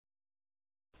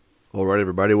All right,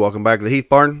 everybody, welcome back to the Heath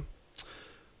Barn.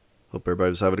 Hope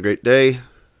everybody's having a great day.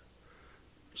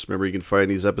 Just remember you can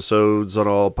find these episodes on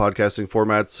all podcasting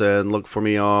formats and look for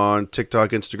me on TikTok,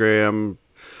 Instagram,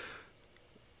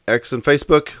 X, and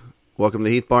Facebook. Welcome to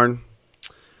the Heath Barn.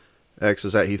 X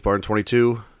is at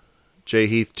HeathBarn22,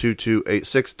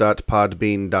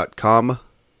 jheath2286.podbean.com.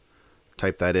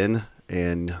 Type that in,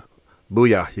 and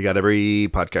booyah, you got every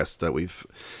podcast that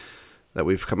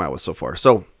we've come out with so far.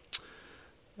 So,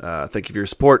 thank you for your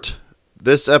support.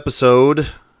 This episode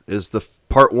is the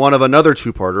part one of another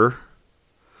two-parter.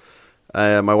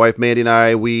 My wife Mandy and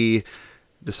I, we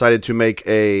decided to make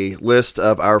a list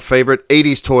of our favorite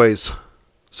 80's toys.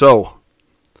 So,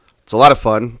 it's a lot of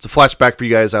fun. It's a flashback for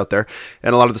you guys out there.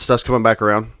 And a lot of the stuff's coming back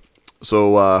around.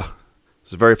 So,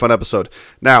 it's a very fun episode.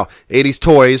 Now, 80's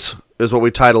toys is what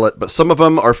we title it. But some of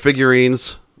them are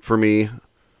figurines for me.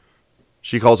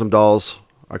 She calls them dolls.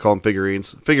 I call them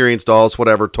figurines. Figurines, dolls,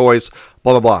 whatever, toys,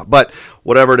 blah, blah, blah. But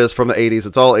whatever it is from the 80's,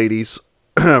 it's all 80's.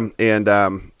 And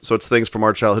so it's things from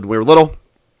our childhood when we were little.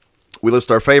 We list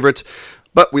our favorites.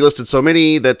 But we listed so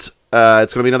many that it's going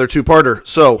to be another two-parter.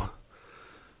 So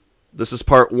this is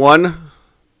part one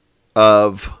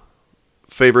of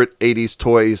favorite 80's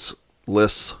toys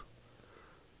lists.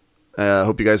 I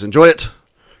hope you guys enjoy it.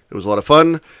 It was a lot of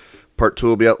fun. Part two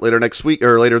will be out later next week,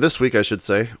 or later this week, I should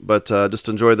say. But just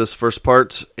enjoy this first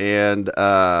part. And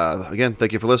again,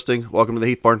 thank you for listening. Welcome to the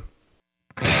Heath Barn.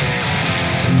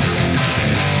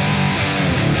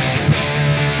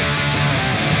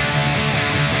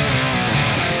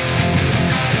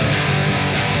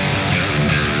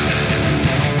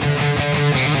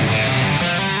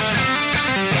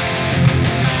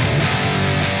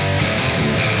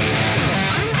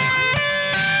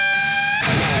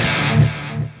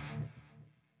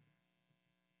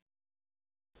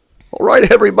 All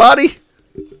right, everybody.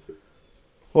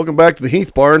 Welcome back to the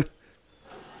Heath Barn.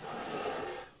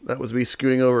 That was me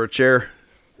scooting over a chair.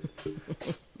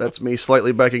 That's me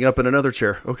slightly backing up in another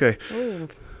chair. Okay. Ooh,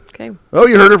 okay. Oh,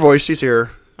 you heard her voice. She's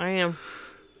here. I am.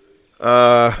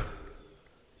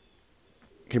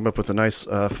 Came up with a nice,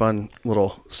 fun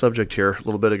little subject here a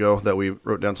little bit ago that we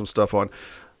wrote down some stuff on.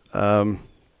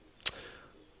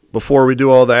 Before we do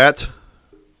all that,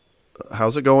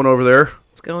 how's it going over there?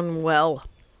 It's going well.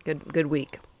 Good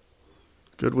week.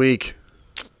 Good week.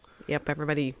 Yep,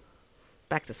 everybody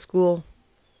back to school.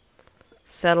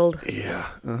 Settled. Yeah.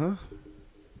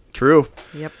 True.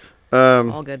 Yep.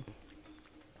 All good.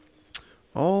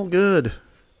 All good.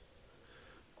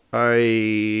 I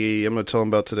am going to tell them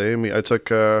about today. I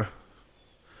took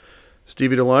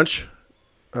Stevie to lunch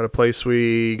at a place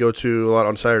we go to a lot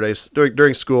on Saturdays,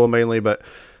 during school mainly, but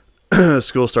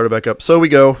school started back up. So we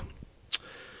go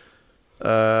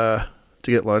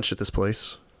to get lunch at this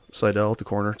place, Seidel at the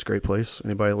corner. It's a great place.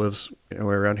 Anybody that lives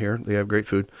anywhere around here, they have great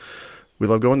food. We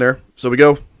love going there. So we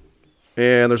go,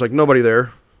 and there's like nobody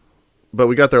there, but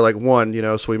we got there like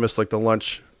 1, so we missed like the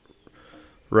lunch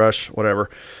rush, whatever.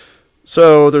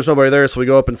 So there's nobody there, so we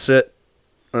go up and sit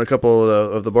on a couple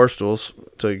of the bar stools,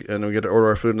 and we get to order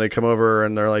our food, and they come over,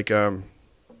 and they're like,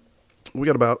 we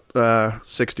got about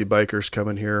 60 bikers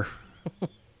coming here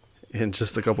in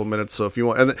just a couple minutes. So if you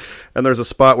want, and there's a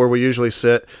spot where we usually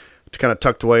sit, to kind of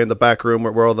tucked away in the back room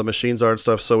where all the machines are and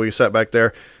stuff. So we sat back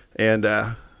there, and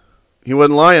he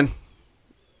wasn't lying.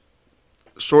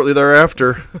 Shortly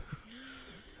thereafter,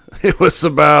 it was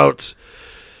about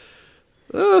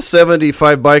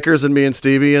 75 bikers and me and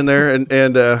Stevie in there, and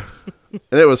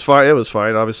it was fine. It was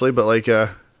fine, obviously, but like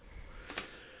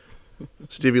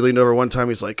Stevie leaned over one time.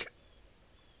 He's like,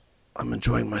 "I'm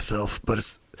enjoying myself,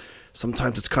 but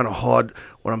sometimes it's kind of hard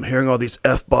when I'm hearing all these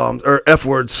F-bombs or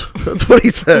F-words." That's what he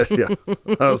said. Yeah.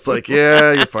 I was like,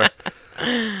 yeah, you're fine.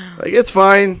 Like, it's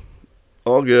fine.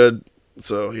 All good.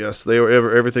 So, yes,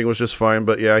 everything was just fine.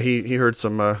 But, yeah, he heard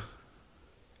some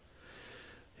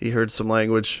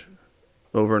language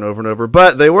over and over and over.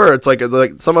 But it's like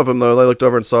some of them, though, they looked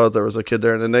over and saw that there was a kid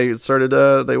there. And then they started,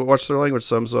 they watched their language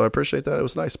some. So I appreciate that. It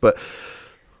was nice. But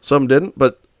some didn't.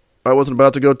 But I wasn't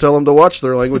about to go tell them to watch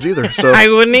their language either. So I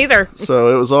wouldn't either.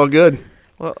 So it was all good.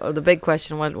 Well, the big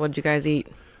question, what did you guys eat?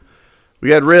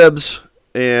 We had ribs,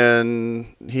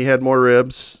 and he had more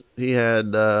ribs. He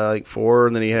had like 4,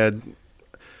 and then he had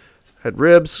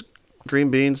ribs, green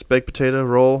beans, baked potato,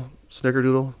 roll,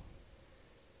 snickerdoodle.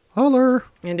 Holler.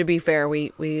 And to be fair,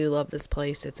 we love this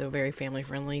place. It's a very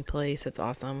family-friendly place. It's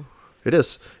awesome. It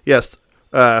is. Yes.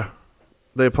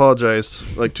 They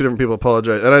apologized. Like 2 different people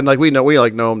apologized, and we know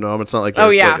him. It's not like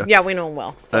oh yeah, yeah, we know him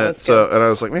well. So and I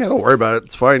was like, man, don't worry about it.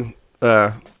 It's fine.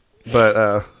 But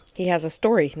he has a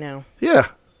story now. Yeah.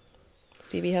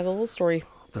 Stevie has a little story.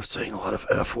 they're saying a lot of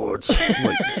F words. I'm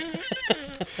like,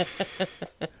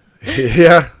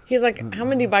 yeah. He's like, how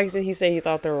many bikes did he say he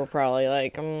thought there were? Probably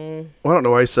like, Well, I don't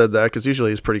know why he said that, because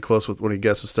usually he's pretty close with when he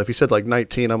guesses stuff. He said like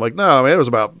 19. I'm like, no, I mean, it was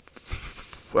about,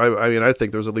 I mean, I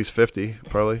think there was at least 50,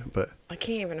 probably, but. I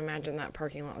can't even imagine that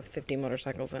parking lot with 50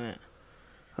 motorcycles in it.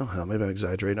 Oh, hell, maybe I'm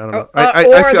exaggerating. I don't know.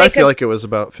 I feel like it was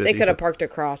about 50. They could have parked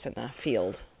across in the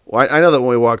field. Well, I know that when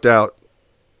we walked out,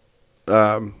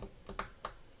 there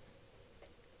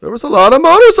was a lot of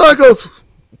motorcycles.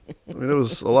 I mean, it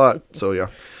was a lot. So, yeah.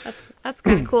 That's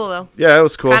kind of cool, though. Yeah, it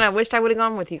was cool. Kind of wished I would have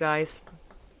gone with you guys.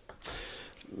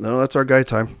 No, that's our guy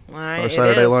time. Our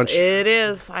Saturday lunch. It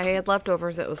is. I had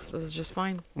leftovers. It was just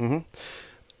fine.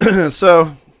 Mm-hmm.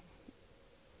 So,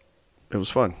 it was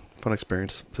fun. Fun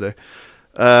experience today.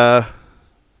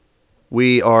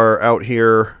 We are out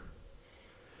here.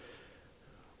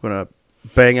 Gonna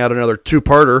bang out another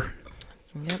 2-parter.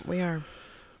 Yep, we are.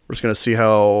 We're just gonna see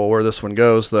where this one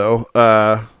goes, though.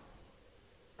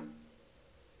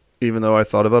 Even though I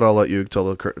thought of it, I'll let you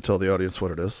tell the audience what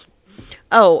it is.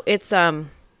 Oh, it's We're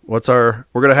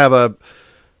gonna have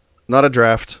not a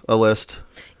draft, a list.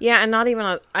 Yeah, and not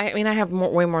even I have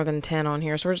way more than 10 on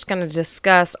here, so we're just gonna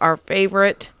discuss our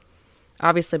favorite.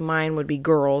 Obviously, mine would be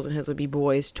girls, and his would be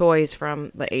boys. Toys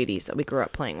from the 80s that we grew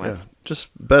up playing with. Yeah,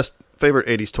 just best favorite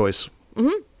 80s toys.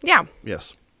 Mm-hmm. Yeah.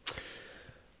 Yes.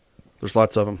 There's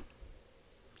lots of them.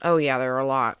 Oh, yeah, there are a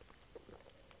lot.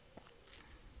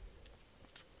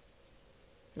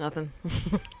 Nothing.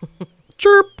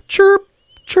 Chirp, chirp,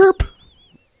 chirp.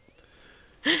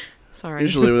 Sorry.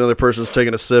 Usually when the other person's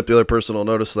taking a sip, the other person will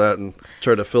notice that and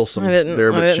try to fill some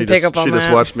there, but she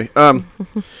just watched me.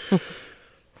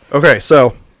 Okay,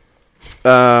 so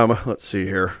let's see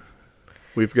here.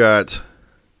 We've got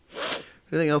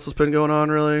anything else that's been going on,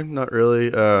 really? Not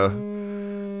really. I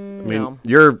mean, no.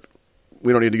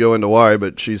 We don't need to go into why,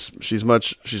 but she's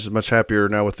much happier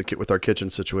now with our kitchen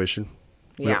situation.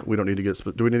 Yeah. We don't need to get.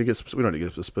 Do we need to get? We don't need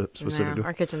to get specific. No,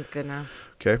 our kitchen's good now.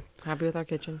 Okay. Happy with our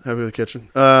kitchen. Happy with the kitchen.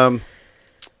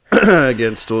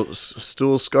 Again,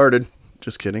 stool's started.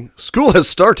 Just kidding. School has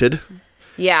started.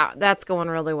 Yeah, that's going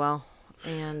really well.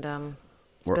 And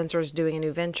Spencer's doing a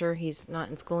new venture. He's not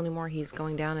in school anymore. He's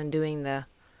going down and doing the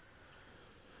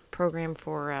program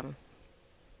for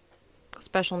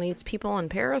special needs people in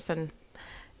Paris. And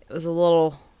it was a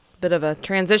little bit of a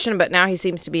transition, but now he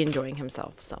seems to be enjoying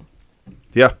himself. So,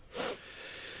 yeah.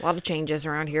 A lot of changes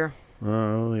around here.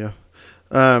 Oh, yeah.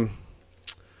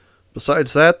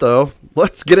 Besides that, though,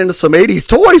 let's get into some 80s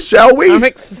toys, shall we?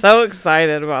 I'm so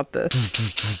excited about this.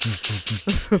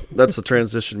 That's the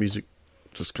transition music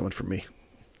just coming from me.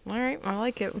 All right, I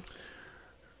like it.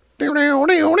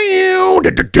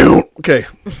 Okay.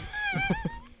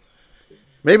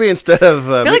 Maybe instead of...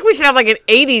 I feel like we should have like an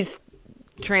 80s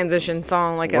transition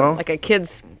song, like a kid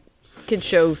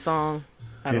show song.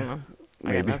 I don't know.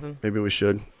 I got nothing. Maybe we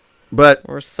should. But...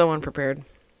 We're so unprepared.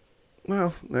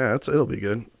 Well, yeah, it'll be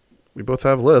good. We both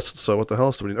have lists, so what the hell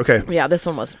else do we need? Okay. Yeah, this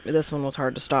one was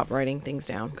hard to stop writing things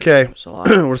down. Okay.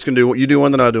 We're just gonna do you do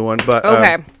one, then I'll do one. But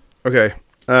okay. Okay.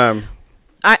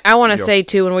 I want to say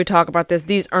too, when we talk about this,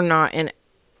 these are not in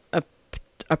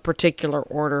a particular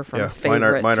order from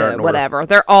favorite mine to whatever. Order.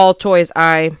 They're all toys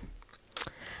I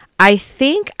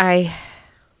think I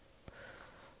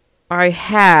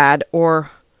had, or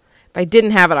if I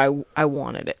didn't have it, I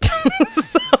wanted it.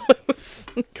 So it was...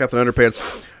 Captain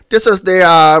Underpants. This is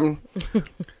the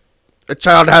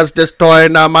child has this toy,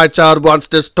 now my child wants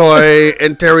this toy,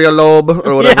 interior lobe,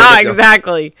 or whatever. Yeah,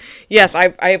 exactly. Yes,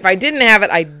 if I didn't have it,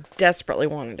 I desperately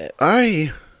wanted it.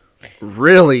 I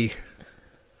really,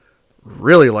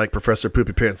 really like Professor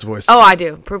Poopy Pants' voice. Oh, I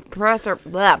do. Professor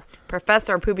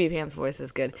Poopy Pants' voice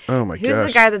is good. Oh my gosh. Who's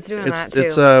the guy that's doing that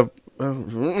too?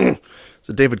 Is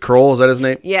it David Kroll? Is that his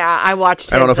name? Yeah, I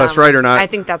watched. I don't know if that's right or not. I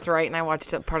think that's right, and I watched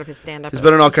part of his stand-up. He's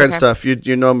been in all kinds of stuff.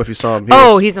 You know him if you saw him.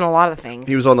 He's in a lot of things.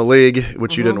 He was on The League,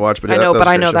 which you didn't watch, but I know, but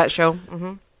I know that show.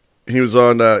 Mm-hmm. He was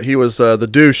on. He was the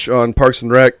douche on Parks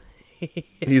and Rec.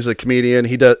 He's a comedian.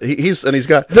 He's got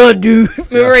the douche.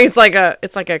 Remember, yeah.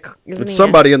 It's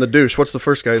somebody in the douche. What's the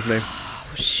first guy's name?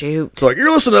 Oh, shoot! It's like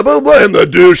you're listening to blah blah in the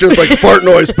douche. It's like fart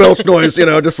noise, belch noise.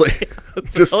 Just like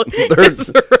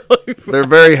they're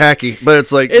very hacky, but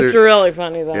it's like it's really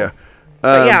funny though. Yeah,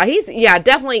 but yeah, he's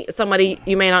definitely somebody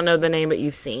you may not know the name, but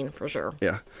you've seen for sure.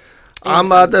 Yeah.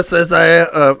 This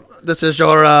is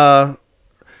your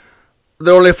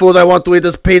the only food I want to eat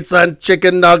is pizza and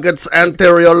chicken nuggets,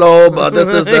 anterior lobe. This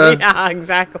is the yeah,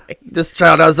 exactly. This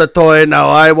child has a toy now.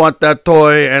 I want that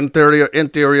toy,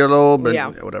 interior lobe,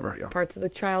 and whatever. Yeah. Parts of the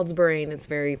child's brain. It's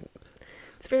very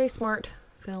smart.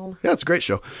 film. Yeah, it's a great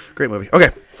show. Great movie. Okay.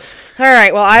 All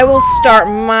right. Well, I will start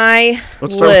my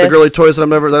Let's start with the girly toys that I've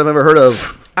never heard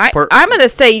of. I'm going to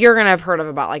say you're going to have heard of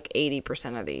about like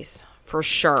 80% of these for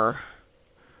sure.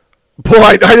 Boy,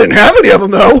 I didn't have any of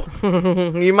them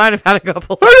though. You might have had a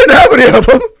couple. I didn't have any of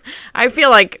them. I feel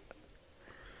like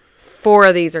 4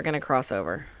 of these are going to cross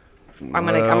over. I'm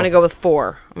gonna go with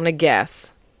 4. I'm going to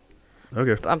guess.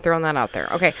 Okay. I'm throwing that out there.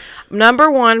 Okay.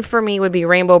 Number 1 for me would be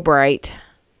Rainbow Bright.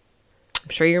 I'm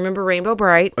sure you remember Rainbow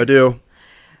Bright. I do.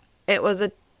 It was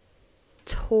a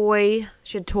toy.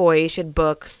 She had toys. She had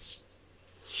books.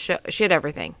 She had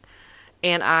everything.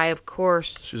 And I, of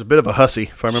course... She was a bit of a hussy,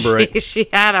 if I remember right. She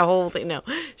had a whole thing. No,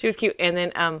 she was cute. And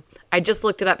then I just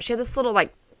looked it up. She had this little,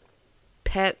 like,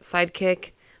 pet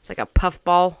sidekick. It's like a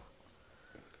puffball.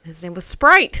 His name was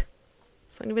Sprite.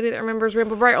 So anybody that remembers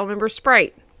Rainbow Bright will remember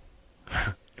Sprite.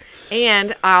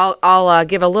 And I'll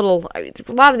give a little... A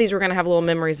lot of these we're going to have little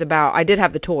memories about. I did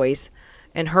have the toys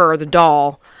and her, the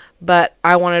doll. But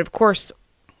I wanted, of course...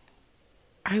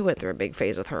 I went through a big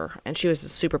phase with her, and she was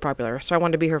super popular. So I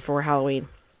wanted to be her for Halloween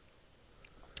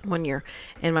one year.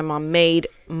 And my mom made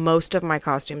most of my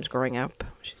costumes growing up.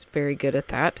 She's very good at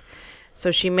that. So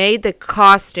she made the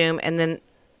costume, and then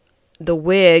the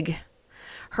wig.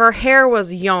 Her hair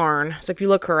was yarn. So if you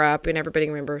look her up, and everybody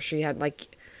remembers, she had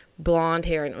like blonde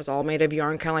hair, and it was all made of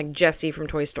yarn, kind of like Jessie from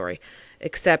Toy Story.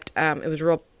 Except it was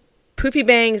real poofy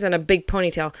bangs and a big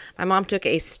ponytail. My mom took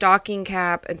a stocking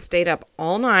cap and stayed up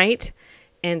all night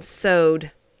and sewed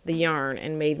the yarn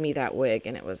and made me that wig,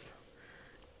 and it was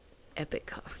epic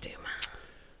costume.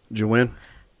 Did you win?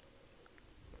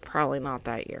 Probably not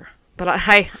that year, but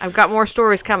I've got more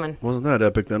stories coming. Wasn't that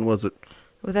epic then, was it?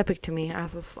 It was epic to me. I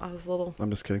was little. I'm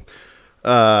just kidding.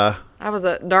 I was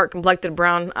a dark complected,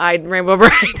 brown eyed Rainbow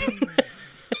Bright.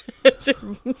 she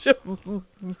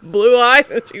blue eyes.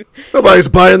 Nobody's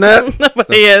buying that.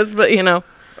 Nobody is, but you know.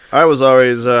 I was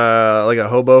always like a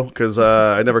hobo because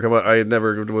I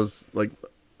never was like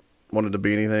wanted to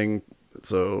be anything.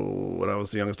 So when I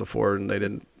was the youngest of 4, and they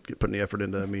didn't put any effort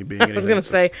into me being anything. I was gonna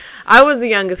say I was the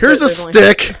youngest. Here's a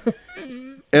stick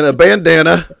and a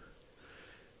bandana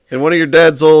and one of your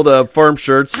dad's old farm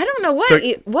shirts. I don't know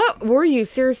what were you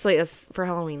seriously as for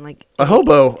Halloween, like a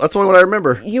hobo. That's the only one I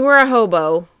remember. You were a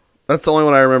hobo. That's the only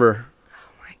one I remember.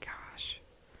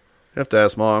 You have to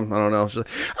ask Mom. I don't know. She's like,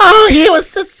 oh, he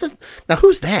was this. Now,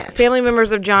 who's that? Family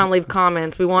members of John, leave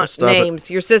comments. We want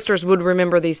names. Your sisters would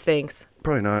remember these things.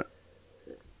 Probably not.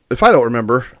 If I don't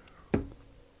remember.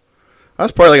 I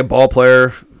was probably like a ball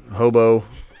player, hobo.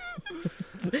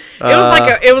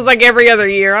 It was like every other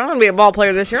year. I'm going to be a ball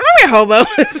player this year. I'm going to be a hobo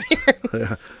this year.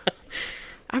 Yeah.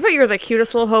 I bet you're the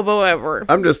cutest little hobo ever.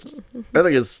 I think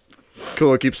it's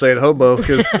cool to keep saying hobo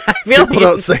because people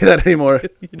don't say that anymore.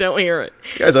 You don't hear it.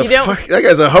 That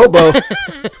guy's a hobo.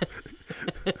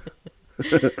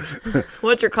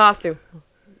 What's your costume?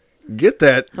 Get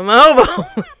that. I'm a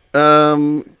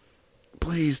hobo.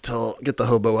 Please get the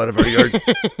hobo out of our yard.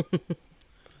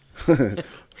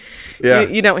 Yeah.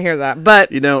 You don't hear that,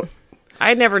 but you don't.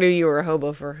 I never knew you were a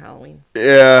hobo for Halloween.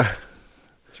 Yeah.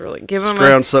 It's really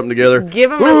scrounge something together. Give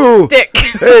him a stick.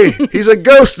 Hey, he's a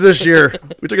ghost this year.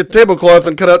 We took a tablecloth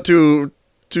and cut out two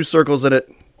circles in it.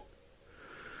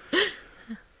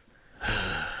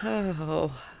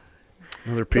 Oh.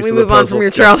 Another piece Can we of the move on puzzle. from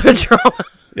your childhood trauma?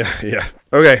 Yeah.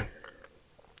 Okay.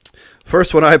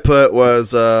 First one I put was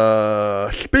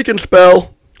Speak and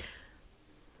Spell.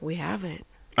 We have it.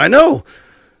 I know.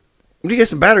 When do you get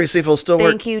some batteries, see if it'll still work?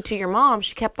 Thank you to your mom.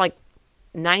 She kept like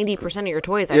 90% of your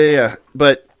toys. Yeah.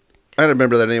 But I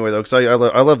remember that anyway, though, because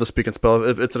I love the Speak and Spell.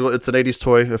 It's an 80's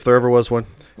toy, if there ever was one.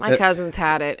 My cousins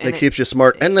had it. And it keeps you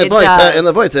smart. And the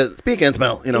voice says, Speak and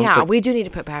Spell. You know, yeah, we do need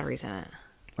to put batteries in it.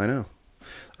 I know.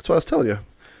 That's what I was telling you.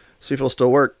 See if it'll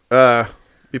still work.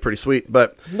 Be pretty sweet.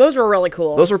 But those were really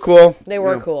cool. Those were cool. They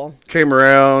were cool. Came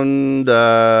around,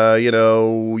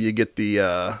 you get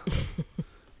the...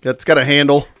 it's got a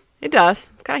handle. It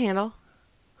does. It's got a handle.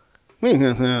 It's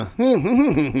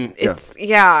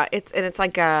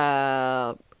like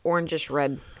a orangish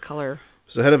red color.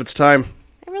 It's ahead of its time.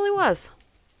 It really was.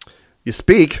 You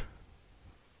speak,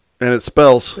 and it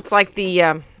spells. It's like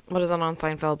the what is that on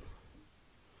Seinfeld?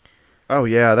 Oh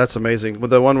yeah, that's amazing. With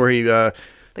the one where he the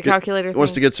calculator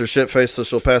wants to get her shit faced so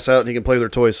she'll pass out and he can play with her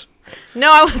toys.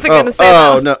 No, I wasn't going to say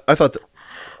that. Oh no, I thought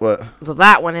what? Well,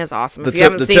 that one is awesome. If you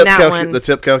haven't seen that one, the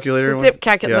tip calculator. The tip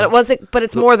calculator. Yeah. But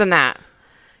it's more than that.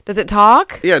 Does it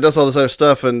talk? Yeah, it does all this other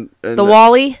stuff and the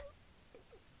Wall-E?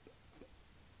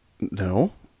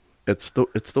 No. It's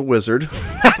the wizard.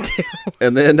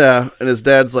 And then and his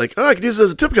dad's like, "Oh, I can use it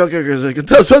as a tip calculator because it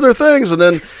does other things."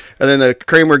 And then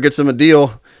Kramer gets him a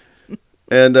deal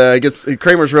And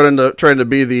Kramer's trying to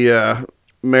be the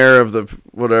mayor of the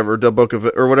whatever Del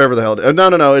Boca or whatever the hell.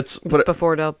 No. It's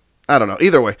before Del. I don't know.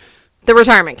 Either way, the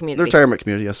retirement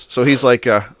community. Yes. So he's like,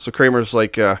 so Kramer's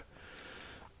like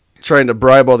trying to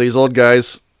bribe all these old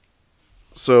guys.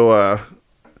 So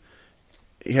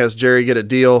he has Jerry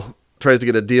tries to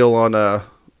get a deal on the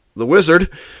Wizard,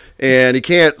 and he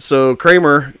can't. So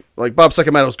Kramer, like Bob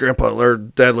Sacamado's grandpa or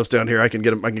dad lives down here. I can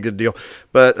get a deal,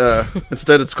 but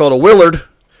instead it's called a Willard,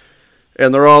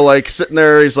 and they're all like sitting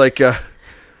there. He's like,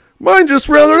 mine just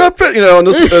rounded up, and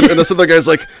this other guy's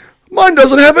like, mine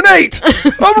doesn't have an 8.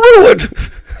 I'm ruined.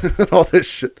 And all this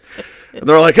shit. And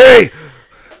they're like, hey,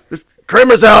 this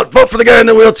Kramer's out. Vote for the guy in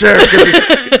the wheelchair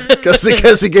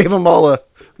because he gave them all a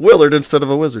Willard instead of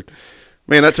a Wizard.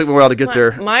 Man, that took me a while to get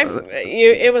there.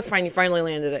 It was fine. You finally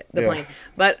landed the plane.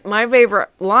 But my favorite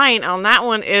line on that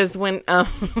one is when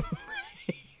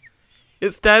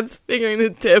his dad's figuring the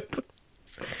tip.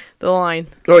 The line.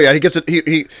 Oh yeah, he gets it.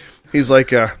 He's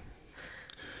like,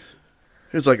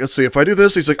 let's see, if I do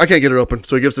this, he's like, I can't get it open.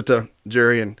 So he gives it to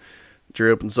Jerry, and Jerry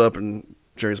opens up, and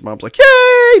Jerry's mom's like,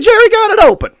 yay, Jerry got it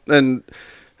open. And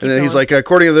then he's like,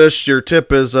 according to this, your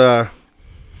tip is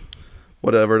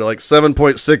whatever, like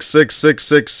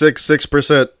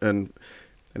 7.666666%. And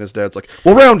his dad's like,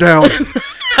 well, round down.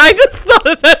 I just thought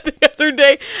of that the other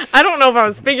day. I don't know if I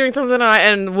was figuring something out,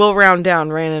 and we'll round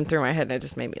down ran in through my head, and it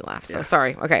just made me laugh. So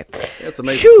sorry. Okay. It's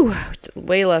amazing. Shoo!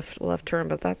 Way left turn,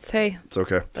 but it's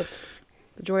okay. That's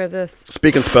the joy of this.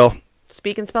 Speak and spell.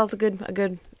 Speak and spell's a good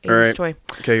 80's right. toy.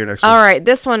 Okay, your next one. All right,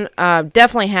 this one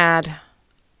definitely had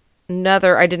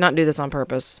another. I did not do this on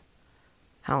purpose.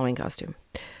 Halloween costume.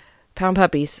 Pound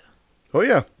Puppies. Oh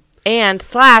yeah. And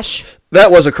 /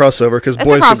 that was a crossover because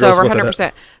boys and girls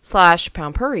 100% /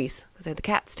 Pound Purries because they had the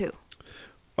cats too.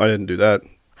 I didn't do that.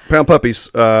 Pound Puppies,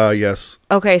 yes.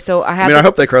 Okay, so I I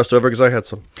hope they crossed over because I had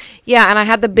some. Yeah, and I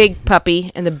had the big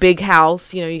puppy and the big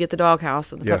house. You get the dog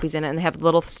house and the puppies in it, and they have a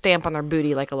little stamp on their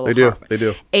booty like a little. They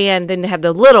do. And then they have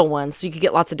the little ones, so you could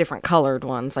get lots of different colored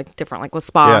ones, like with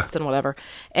spots and whatever.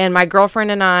 And my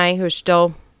girlfriend and I, who's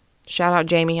still, shout out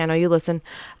Jamie, I know you listen.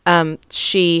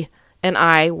 She and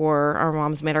our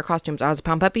moms made our costumes. I was a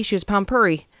Pound Puppy, she was a Pound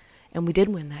Purry, and we did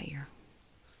win that year.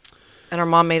 And our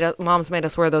moms made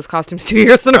us wear those costumes 2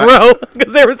 years in a row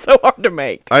because they were so hard to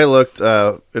make. I looked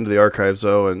into the archives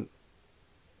though, and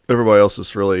everybody else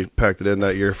just really packed it in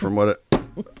that year from that's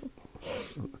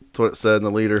what it said in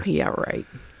the leader. Yeah, right.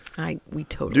 We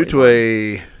totally due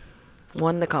to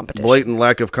won the competition. Blatant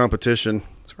lack of competition.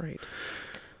 That's right.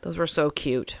 Those were so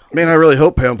cute. Man, I really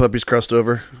hope Pound Puppies crossed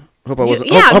over. Hope I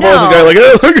wasn't. Yeah, hope I wasn't a guy like,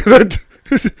 oh, look at that.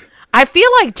 I feel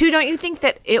like, too, don't you think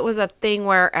that it was a thing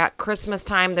where at Christmas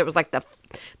time there was like the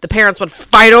parents would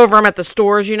fight over them at the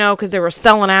stores, because they were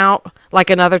selling out, like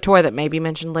another toy that may be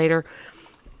mentioned later.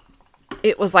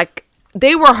 It was like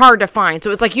they were hard to find. So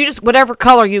it was like you just, whatever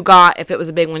color you got, if it was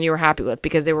a big one you were happy with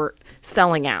because they were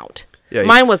selling out. Yeah,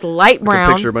 mine was light brown. I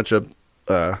can picture a bunch of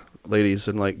ladies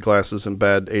in like glasses and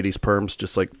bad 80's perms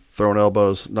just like throwing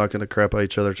elbows, knocking the crap out of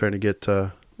each other, trying to get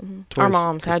toys. Our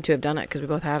moms had to have done it because we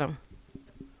both had them.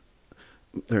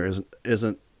 There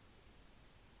isn't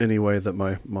any way that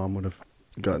my mom would have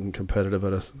gotten competitive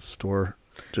at a store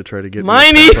to try to get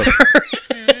mine either.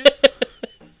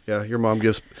 Yeah, your mom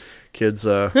gives kids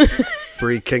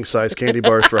 3 king size candy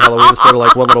bars for Halloween instead of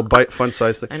like one little bite fun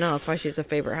size thing. I know, that's why she's a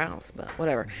favorite house, but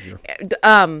whatever. Yeah.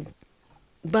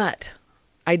 But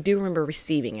I do remember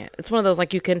receiving it. It's one of those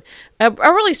like you can a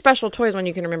really special toy is when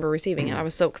you can remember receiving it. I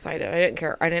was so excited. I didn't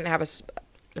care. I didn't have a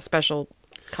special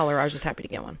color. I was just happy to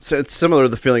get one. So it's similar to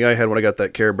the feeling I had when I got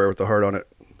that Care Bear with the heart on it.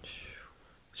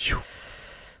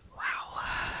 Wow.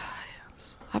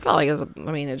 Yes. I felt like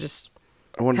it just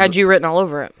had you written all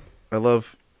over it. I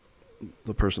love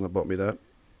the person that bought me that,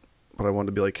 but I wanted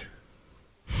to be like,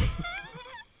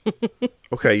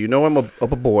 okay, I'm a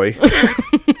boy.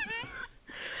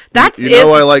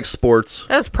 I like sports.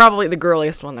 That's probably the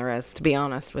girliest one there is, to be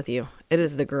honest with you. It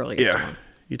is the girliest one.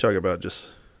 You talk about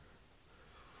just...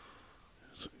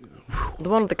 The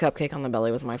one with the cupcake on the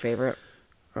belly was my favorite.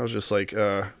 I was just like,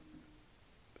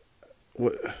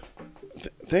 what?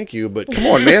 Thank you, but come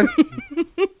on, man.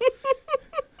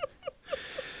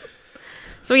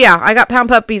 So yeah, I got Pound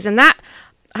Puppies, and that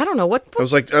I don't know what. I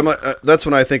was like, that's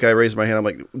when I think I raised my hand. I'm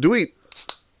like,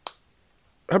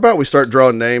 how about we start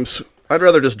drawing names? I'd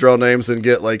rather just draw names than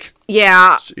get like.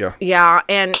 Yeah.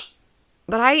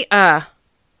 But I'm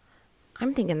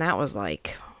thinking that was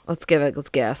like. Let's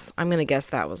guess. I'm gonna guess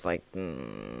that was like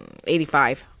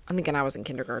 85. I'm thinking I was in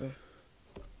kindergarten.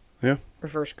 Yeah. or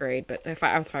first grade, but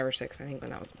I was 5 or 6, I think,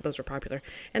 when those were popular.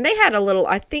 And they had a little,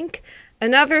 I think,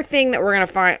 another thing that we're going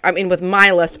to find, I mean, with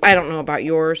my list, I don't know about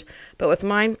yours, but with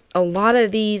mine, a lot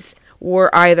of these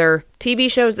were either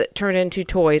TV shows that turned into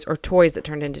toys or toys that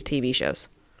turned into TV shows.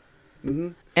 Mm-hmm.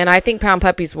 And I think Pound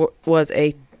Puppies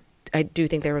I do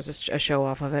think there was a show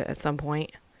off of it at some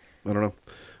point. I don't know.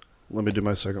 Let me do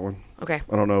my second one. Okay.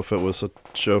 I don't know if it was a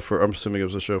show I'm assuming it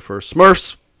was a show first.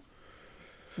 Smurfs.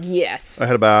 Yes. I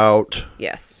had about...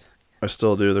 Yes. I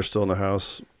still do. They're still in the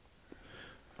house.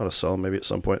 I'll to sell them maybe at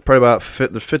some point. Probably about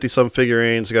the 50-some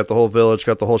figurines. Got the whole village.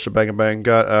 Got the whole shebang and bang.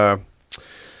 Got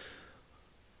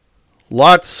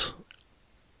lots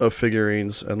of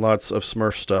figurines and lots of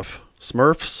Smurf stuff.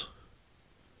 Smurfs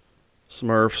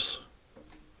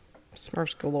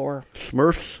galore.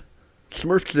 Smurf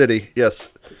City.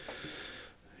 Yes.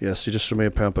 Yes, you just showed me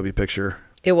a Pound Puppy picture.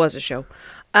 It was a show.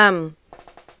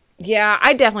 Yeah,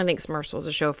 I definitely think Smurfs was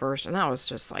a show first, and that was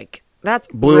just like, that's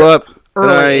blew up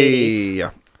early 80s.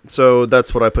 Yeah. So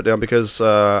that's what I put down because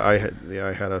I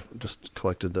just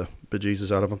collected the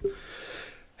bejesus out of them.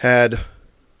 Had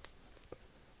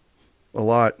a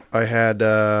lot. I had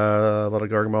a lot of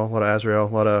Gargamel, a lot of Azrael, a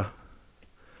lot of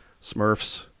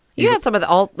Smurfs. You had some of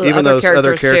the even other those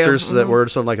other characters too. that were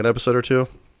just on like an episode or two.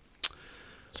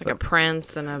 It's like a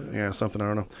prince and a... Yeah, something, I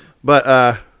don't know.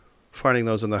 But finding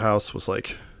those in the house was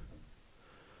like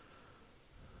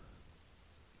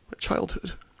my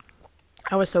childhood.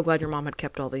 I was so glad your mom had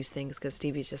kept all these things because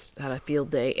Stevie's just had a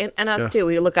field day. And us too.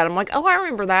 We look at them like, oh, I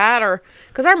remember that. Or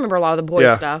because I remember a lot of the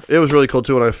boys' stuff. It was really cool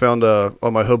too when I found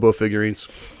all my hobo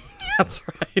figurines. That's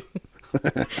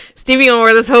right. Stevie gonna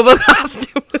wear this hobo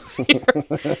costume this year.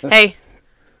 Hey,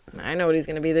 I know what he's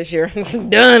gonna be this year. It's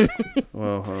done.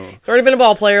 Well, he's already been a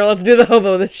ball player. Let's do the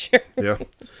hobo this year. Yeah.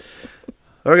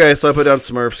 Okay, so I put down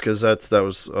Smurfs because that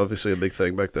was obviously a big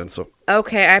thing back then. So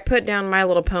okay, I put down My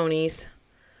Little Ponies.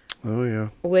 Oh yeah.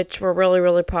 Which were really,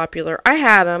 really popular. I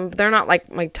had them. They're not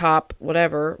like my top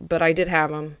whatever, but I did have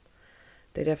them.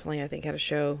 They definitely, I think, had a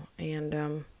show.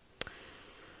 And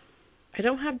I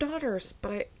don't have daughters,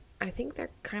 but I think they're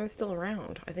kind of still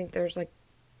around. I think there's like,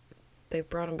 they've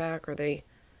brought them back or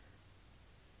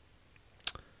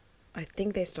I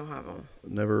think they still have them.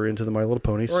 Never into the My Little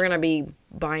Ponies. We're going to be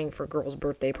buying for girls'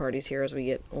 birthday parties here as we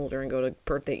get older and go to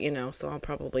birthday, so I'll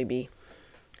probably be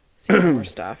seeing more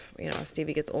stuff, as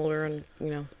Stevie gets older and,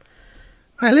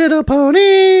 My Little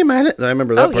Pony, I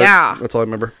remember that part. Yeah. That's all I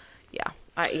remember. Yeah.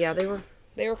 They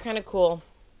were kind of cool.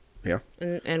 Yeah.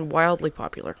 And wildly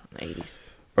popular in the 80s.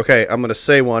 Okay, I'm going to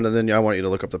say one, and then I want you to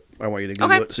look up I want you to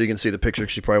Google it so you can see the picture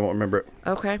because you probably won't remember it.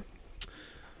 Okay.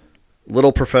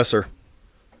 Little Professor.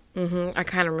 Mm-hmm. I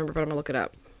kind of remember, but I'm going to look it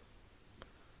up.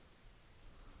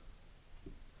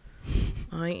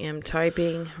 I am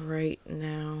typing right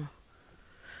now.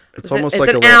 It's almost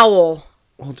like an owl.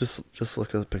 Well, just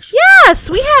look at the picture. Yes,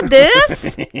 we had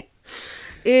this.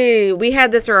 Ew, we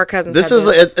had this, or our cousins had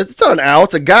this. It's not an owl.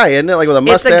 It's a guy, isn't it? Like with a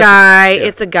mustache. It's a guy. Yeah.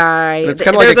 It's a guy. And it's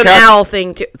kind of like there's an owl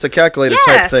thing too. It's a calculator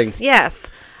type thing. Yes.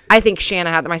 I think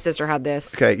Shanna had. My sister had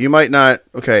this. Okay, you might not.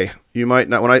 When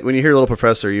you hear Little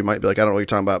Professor, you might be like, I don't know what you're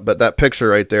talking about. But that picture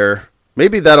right there,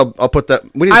 maybe I'll put that.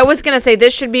 I was gonna say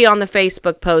this should be on the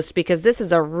Facebook post because this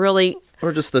is a really.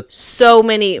 Or just the social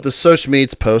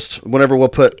medias post. Whenever we'll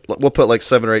put like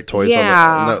 7 or 8 toys on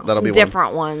it. And that'll be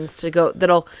different ones to go.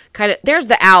 That'll kind of. There's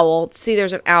the owl. See,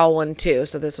 there's an owl one too.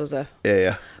 So this was a.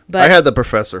 Yeah. But I had the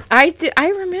Professor. I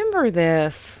remember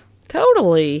this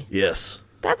totally. Yes.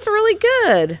 That's really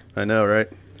good. I know, right?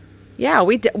 Yeah,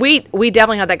 we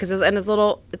definitely had that because his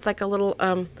little. It's like a little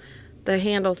the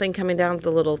handle thing coming down is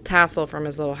the little tassel from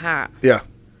his little hat. Yeah.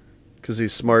 Because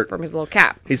he's smart. From his little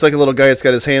cap. He's like a little guy that's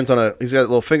got his hands he's got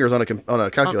little fingers on a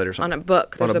calculator or something. On a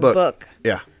book. There's a book.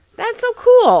 Yeah. That's so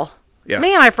cool. Yeah.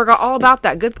 Man, I forgot all about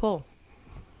that. Good pull.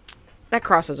 That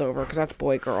crosses over because that's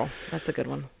boy, girl. That's a good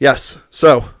one. Yes.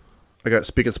 So, I got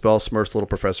Speak and Spell, Smurfs, Little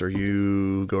Professor.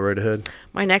 You go right ahead.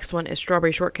 My next one is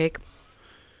Strawberry Shortcake.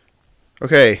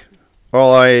 Okay.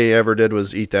 All I ever did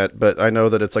was eat that, but I know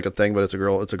that it's like a thing, but it's a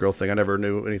girl thing. I never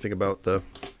knew anything about I'll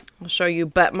show you,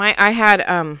 but I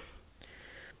had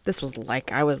this was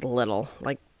like I was little,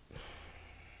 like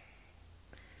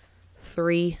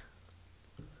 3,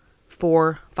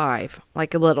 4, 5,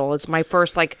 like a little. It's my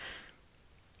first, like,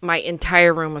 my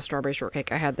entire room was Strawberry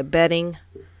Shortcake. I had the bedding.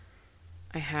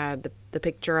 I had the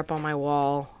picture up on my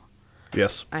wall.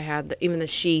 Yes. I had even the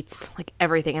sheets, like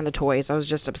everything, and the toys. I was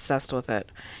just obsessed with it.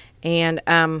 And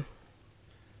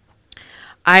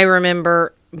I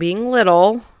remember being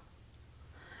little,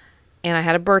 and I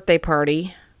had a birthday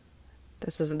party.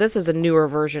 This is a newer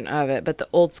version of it, but the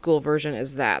old school version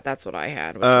is that. That's what I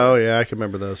had. Oh, yeah, I can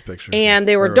remember those pictures. And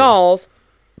they were dolls,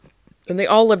 and they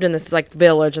all lived in this like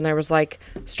village, and there was like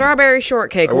strawberry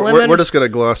shortcake, lemon. We're just going to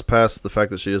gloss past the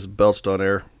fact that she just belched on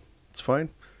air. It's fine.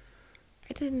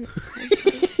 I didn't.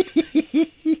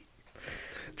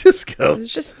 Just go.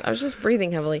 I was just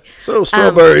breathing heavily. So,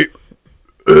 strawberry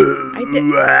I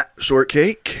did.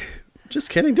 shortcake. Just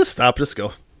kidding. Just stop. Just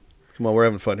go. Come on, we're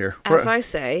having fun here. As I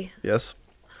say, yes.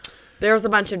 there was a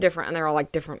bunch of different, and they're all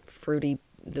like different fruity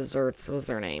desserts was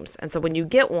their names. And so when you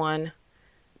get one,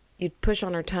 you'd push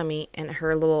on her tummy, and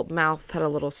her little mouth had a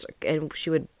little, and she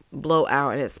would blow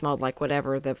out, and it smelled like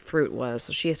whatever the fruit was.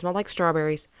 So she smelled like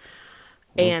strawberries.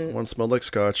 And one smelled like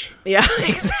scotch. Yeah,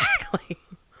 exactly.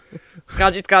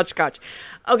 Scotch.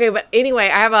 Okay, but anyway,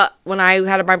 when I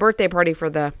had my birthday party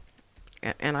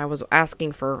and I was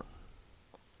asking for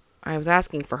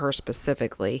her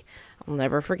specifically. I'll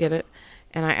never forget it.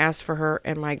 And I asked for her,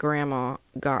 and my grandma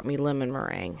got me lemon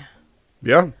meringue.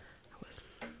 Yeah. I was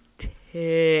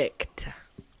ticked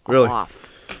really off.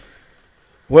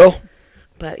 Well,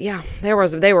 but yeah, they were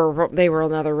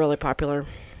another really popular.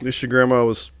 At least your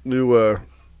grandma knew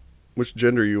which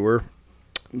gender you were.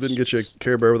 Didn't get you a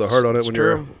Care Bear with a heart on it when you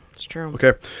were. It's true.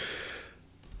 Okay.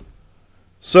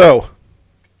 So,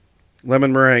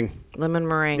 lemon meringue. Lemon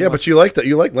meringue. Yeah, but you like that.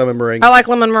 You like lemon meringue. I like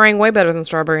lemon meringue way better than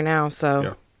strawberry now. So.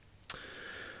 Yeah.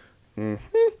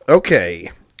 Mm-hmm. Okay.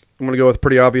 I'm going to go with a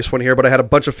pretty obvious one here, but I had a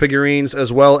bunch of figurines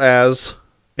as well as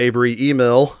Avery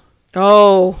email.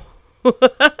 Oh.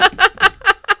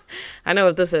 I know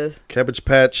what this is. Cabbage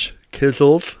Patch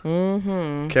Kizzles.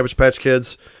 Mm-hmm. Cabbage Patch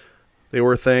Kids. They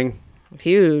were a thing.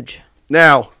 Huge.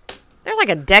 Now. They're like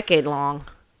a decade long.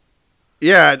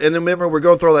 Yeah, and then remember we're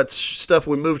going through all that stuff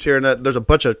when we moved here, and there's a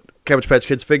bunch of Cabbage Patch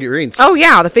Kids figurines. Oh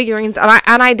yeah, the figurines, and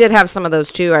I did have some of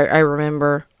those too. I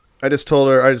remember. I just told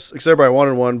her, because everybody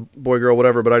wanted one, boy, girl,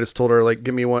 whatever, but I just told her, like,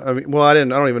 give me one. I mean, well, I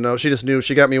don't even know. She just knew.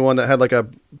 She got me one that had, like, a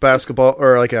basketball,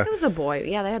 or, like, a... It was a boy.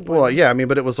 Yeah, they had boy. Well, yeah, I mean,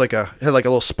 but it was, like, it had, like, a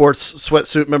little sports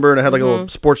sweatsuit, remember? And it had, like, a little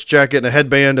sports jacket and a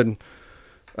headband and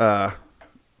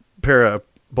pair of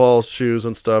balls, shoes,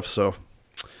 and stuff, so...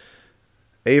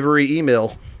 Avery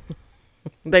email.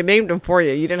 They named him for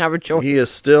you. You didn't have a choice. He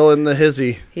is still in the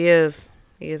hizzy. He is.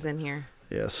 He is in here.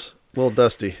 Yes. A little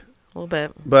dusty. A little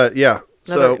bit. But, yeah.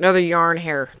 Another yarn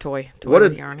hair toy.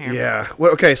 Yarn hair. Yeah.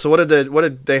 Well, okay. So what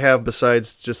did they have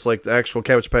besides just like the actual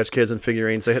Cabbage Patch Kids and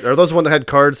figurines? Are those the ones that had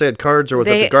cards? They had cards, or was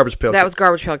that the Garbage Pail? That was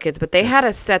Garbage Pail Kids. But they had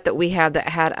a set that we had that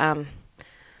had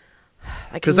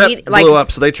because that blew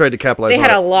up, so they tried to capitalize. They on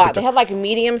had it. a lot. They had like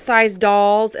medium-sized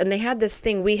dolls, and they had this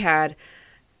thing we had.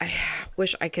 I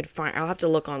wish I could find. I'll have to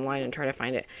look online and try to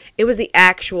find it. It was the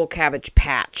actual Cabbage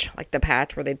Patch, like the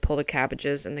patch where they'd pull the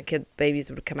cabbages and the babies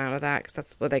would come out of that, because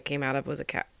that's what they came out of. Was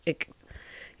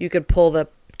you could pull the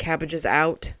cabbages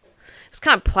out. It was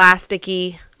kind of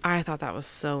plasticky. I thought that was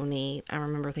so neat. I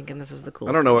remember thinking this is the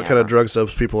coolest. I don't know what kind of drugs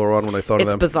those people are on when they thought of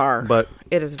them. It's bizarre, but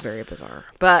it is very bizarre.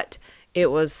 But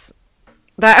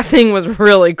that thing was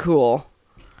really cool.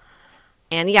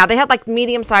 And yeah, they had like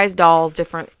medium-sized dolls,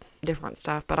 different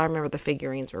stuff, but I remember the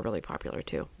figurines were really popular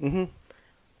too. Mm-hmm.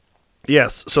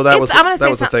 Yes, so that was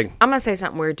the thing. I'm going to say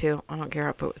something weird too. I don't care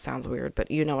if it sounds weird, but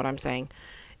you know what I'm saying.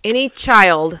 Any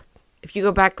child, if you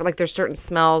go back, like there's certain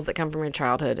smells that come from your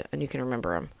childhood and you can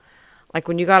remember them. Like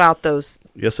when you got out those...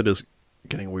 Yes, it is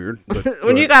getting weird.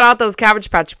 When you got out those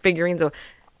Cabbage Patch figurines,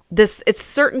 it's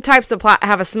certain types of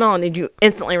have a smell and you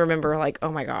instantly remember like,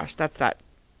 oh my gosh, that's that.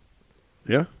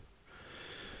 Yeah.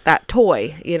 That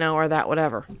toy, or that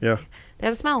whatever. Yeah. They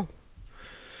had a smell.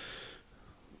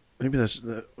 Maybe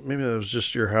that was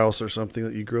just your house or something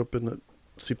that you grew up in.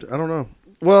 I don't know.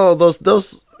 Well,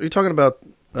 those are you talking about?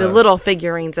 The little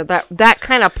figurines of that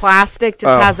kind of plastic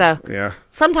just has a. Yeah.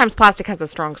 Sometimes plastic has a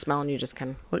strong smell, and you just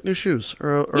kind of like new shoes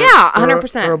or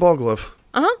 100%, or a ball glove.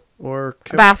 Or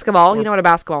a basketball. You know what a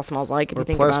basketball smells like if you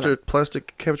think about it.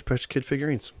 Plastic Cabbage Patch Kid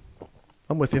figurines.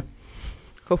 I'm with you.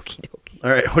 Okie dokie. All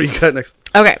right, what do you got next?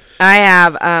 Okay, I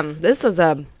have this one's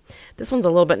a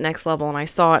little bit next level, and I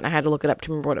saw it and I had to look it up to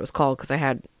remember what it was called because I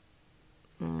had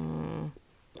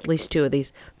at least two of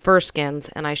these fur skins,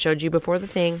 and I showed you before the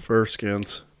thing. Fur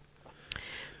skins.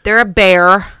 They're a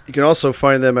bear. You can also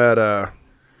find them at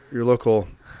your local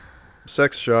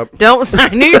sex shop. I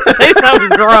knew you'd say something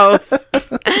gross.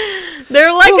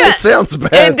 They're like it sounds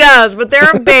bad. It does, but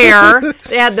they're a bear.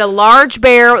 They had the large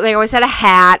bear. They always had a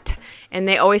hat. And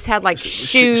they always had like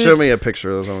shoes. Show me a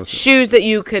picture of those. Shoes that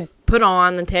you could put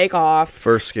on and take off.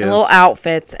 Fur skins. And little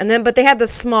outfits. But they had the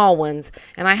small ones.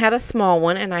 And I had a small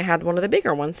one and I had one of the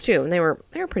bigger ones too. And they were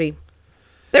pretty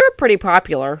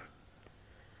popular.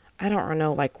 I don't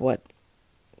know like what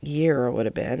year it would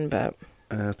have been, but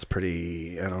that's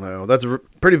pretty. I don't know. That's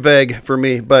pretty vague for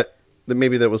me, but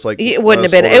maybe that was like it wouldn't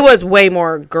have been. It was way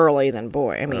more girly than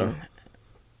boy. I mean,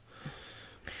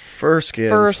 fur skins.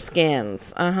 Fur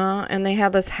skins. And they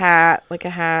had this hat, like a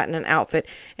hat and an outfit,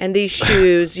 and these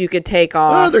shoes you could take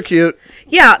off. Oh, they're cute.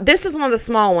 Yeah, this is one of the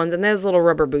small ones, and there's little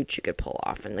rubber boots you could pull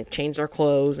off and like change their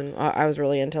clothes. And I was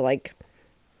really into like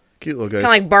cute little guys.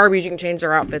 Kind of like Barbies. You can change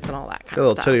their outfits and all that kind Got of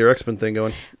a stuff. little Teddy Ruxpin thing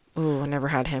going. Ooh, I never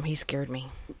had him. He scared me.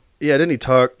 Yeah, didn't he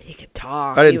talk? He could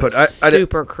talk. I didn't he was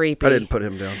super creepy. I didn't put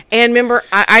him down. And remember,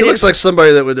 he looks like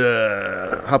somebody that would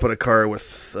hop in a car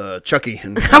with Chucky.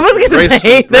 And I was going to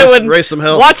say that would raise some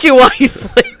hell. Watch you while you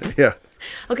sleep. Yeah.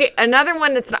 Okay, another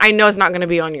one that's I know it's not going to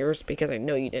be on yours because I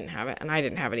know you didn't have it and I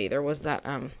didn't have it either. Was that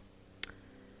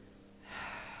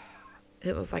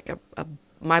it was like a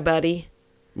My Buddy.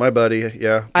 My Buddy,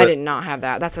 yeah. I did not have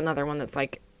that. That's another one that's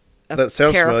like. That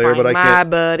sounds terrifying. familiar, but I can't. My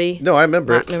Buddy. No, I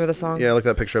remember it. Remember the song? Yeah, I looked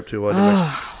that picture up too.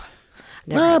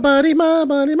 My buddy, my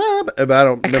buddy, my buddy. But I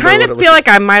don't. I kind of feel like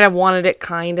I might have wanted it,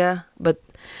 kinda. But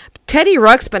Teddy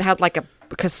Ruxpin had like a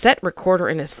cassette recorder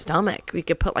in his stomach. We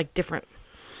could put like different.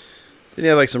 Didn't he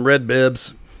have like some red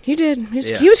bibs? He did.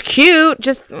 He was cute.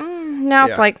 Just now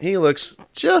it's like he looks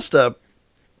just a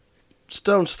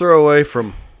stone's throw away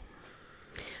from.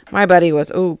 My Buddy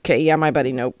was okay. Yeah, My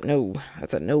Buddy. Nope. No,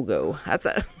 that's a no go.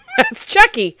 That's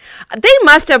Chucky.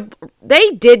 They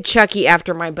did Chucky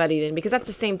after My Buddy then because that's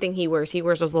the same thing he wears. He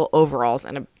wears those little overalls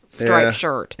and a striped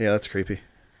shirt. Yeah, that's creepy.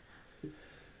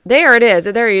 There it is.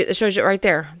 There it shows you right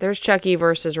there. There's Chucky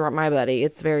versus My Buddy.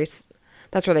 It's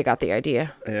that's where they got the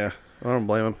idea. Yeah, I don't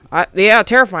blame him. Yeah,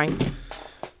 terrifying.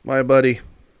 My Buddy.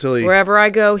 Wherever I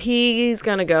go, he's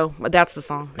gonna go. That's the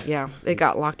song. Yeah, it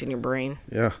got locked in your brain.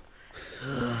 Yeah.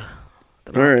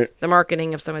 All right. The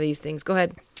marketing of some of these things. Go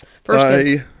ahead.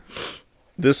 First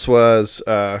this was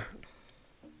kind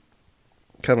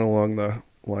of along the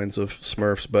lines of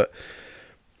Smurfs, but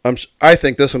I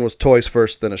think this one was toys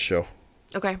first, then a show.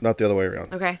 Okay. Not the other way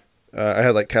around. Okay. I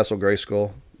had like Castle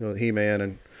Grayskull, He-Man,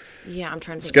 and yeah, I'm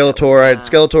trying to think. Skeletor. I had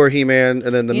Skeletor, He-Man,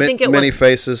 and then the many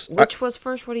faces. Which was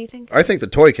first? What do you think? I think the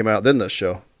toy came out, then the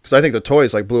show, because I think the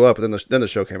toys like blew up, and then the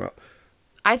show came out.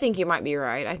 I think you might be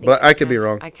right. But I could be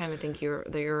wrong. I kind of think you're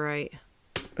right.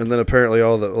 And then apparently a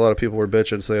lot of people were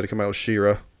bitching, so they had to come out with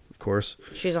She-Ra, of course.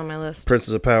 She's on my list.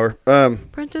 Princess of Power.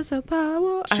 Princess of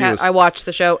Power. I watched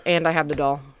the show and I have the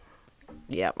doll.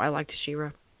 Yeah, I liked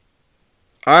She-Ra.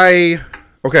 I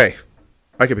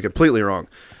could be completely wrong.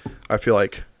 I feel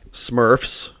like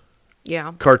Smurfs.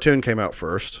 Yeah. Cartoon came out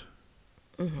first.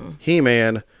 Mm-hmm.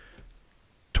 He-Man.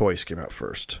 Toys came out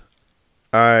first.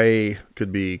 I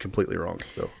could be completely wrong,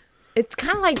 though. It's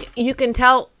kind of like you can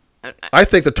tell. I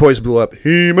think the toys blew up.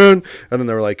 He-Man, and then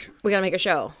they were like, "We gotta make a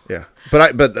show." Yeah, but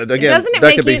again, doesn't it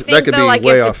make you think that could though, be like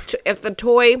way off. If the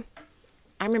toy,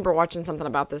 I remember watching something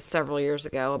about this several years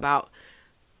ago about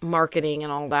marketing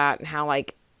and all that, and how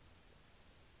like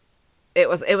it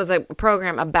was a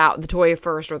program about the toy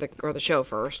first or the show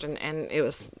first, and it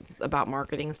was about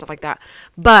marketing and stuff like that.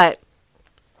 But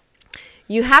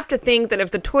you have to think that if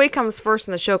the toy comes first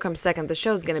and the show comes second, the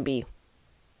show's going to be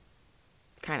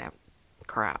kind of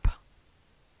crap.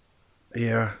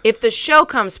 Yeah. If the show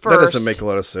comes first, that doesn't make a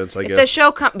lot of sense. I guess. If the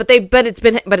show but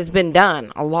it's been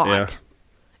done a lot.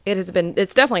 Yeah.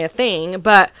 It's definitely a thing.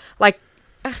 But like,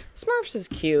 Smurfs is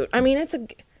cute. I mean, it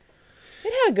had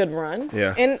a good run.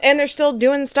 Yeah. And they're still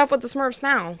doing stuff with the Smurfs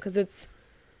now because it's.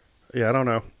 Yeah, I don't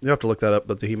know. You have to look that up.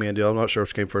 But the He-Man deal, I'm not sure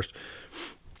which came first.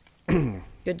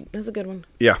 Good. That's a good one.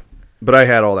 Yeah, but I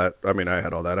had all that. I mean, I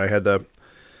had all that. I had I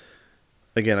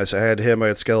had him. I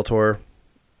had Skeletor,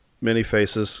 many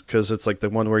faces, because it's like the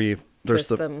one where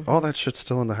there's all that shit's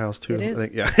still in the house too. It is. I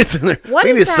think, yeah, it's in there. What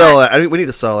we need to sell that. We need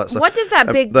to sell that stuff. What does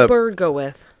that big bird go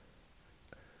with?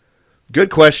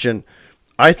 Good question.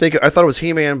 I thought it was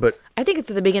He-Man, but I think it's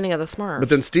at the beginning of the Smurfs. But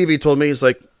then Stevie told me, he's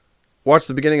like, watch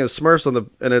the beginning of the Smurfs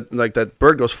and like that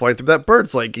bird goes flying through. That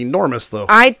bird's like enormous though.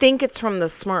 I think it's from the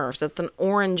Smurfs. It's an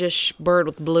orangish bird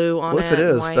with blue on it. Well, if it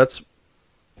is, white. that's.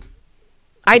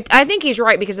 I think he's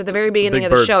right because at the very beginning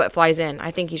of the show it flies in.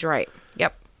 I think he's right.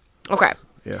 Yep. Okay.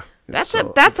 Yeah.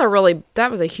 That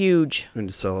was a huge. We need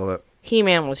to sell all that.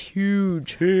 He-Man was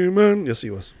huge. He-Man, yes, he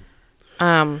was.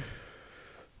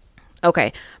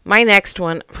 Okay, my next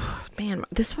one, man,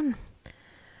 this one.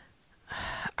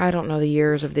 I don't know the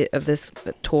years of this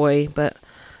toy, but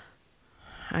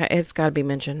it's got to be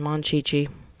mentioned. Mon-Chi-Chi.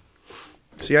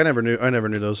 See, I never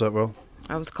knew those that well.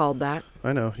 I was called that.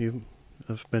 I know you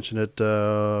have mentioned it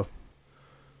a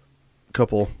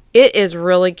couple. It is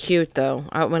really cute though.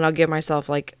 I'll give myself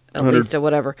like at least a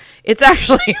whatever. It's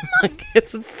actually a monkey.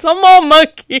 It's a small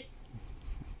monkey.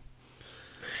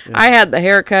 I had the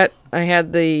haircut. I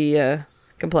had the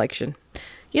complexion.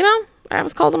 You know, I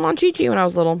was called a Monchichi when I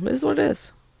was little. This is what it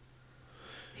is.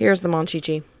 Here's the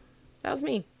Monchichi. That was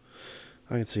me.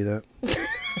 I can see that.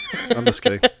 I'm just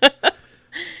kidding.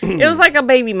 It was like a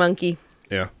baby monkey.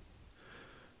 Yeah.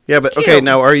 Yeah, It's but cute. okay.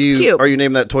 Now, are you cute.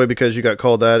 naming that toy because you got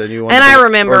called that and you want? And I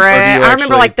remember it. I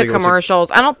remember like the think it was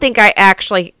commercials. I don't think I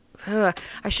actually. I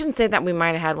shouldn't say that we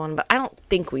might have had one, but I don't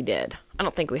think we did. I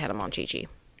don't think we had a Monchichi.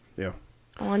 Yeah.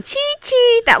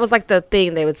 Monchichi. That was like the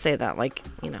thing they would say that, like,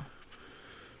 you know.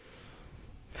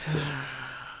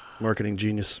 Marketing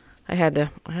genius. I had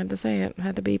to say it. It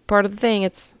had to be part of the thing.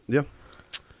 It's Yeah.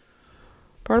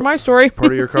 part of my story.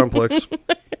 Part of your complex.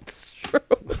 It's true.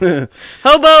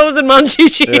 Hobos and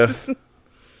Monchichis. Yeah.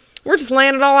 We're just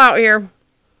laying it all out here.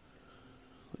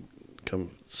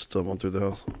 Come stumbling through the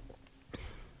house.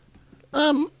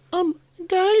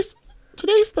 Guys,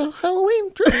 today's the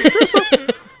Halloween dress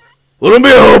up. Let him be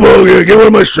a hobo. Get one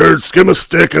of my shirts. Give him a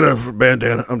stick and a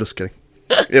bandana. I'm just kidding.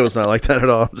 It was not like that at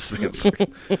all. I'm just being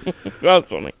silly. That's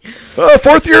funny.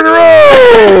 Fourth year in a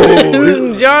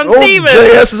row. John Old Stevens.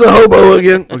 JS is a hobo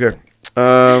again. Okay.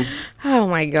 Oh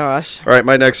my gosh. All right,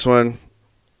 my next one.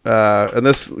 And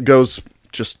this goes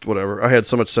just whatever. I had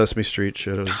so much Sesame Street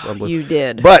shit. It was unbelievable. You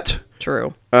did. But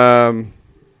True.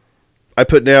 I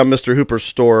put down Mr. Hooper's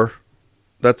store.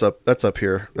 That's up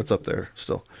here. That's up there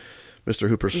still. Mr.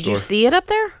 Hooper's store. Did you see it up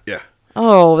there? Yeah.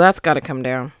 Oh, that's got to come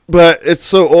down. But it's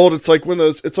so old. It's like when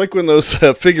those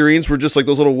figurines were just like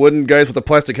those little wooden guys with the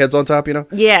plastic heads on top, you know?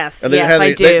 Yes, and they yes,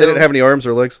 I do. They didn't have any arms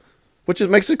or legs, which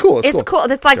makes it cool. It's cool.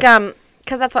 It's like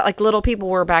because that's what like little people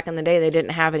were back in the day. They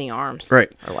didn't have any arms.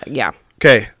 Right. Or like, yeah.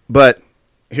 Okay, but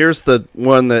here's the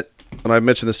one that, and I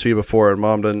mentioned this to you before, and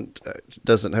Mom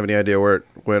doesn't have any idea where it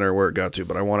went or where it got to,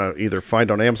 but I want to either find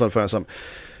on Amazon, find something.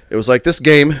 It was like this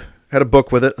game had a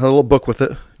book with it, had a little book with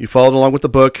it. You followed along with the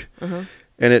book,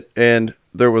 and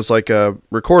there was like a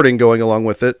recording going along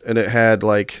with it, and it had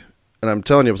like, and I'm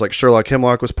telling you, it was like Sherlock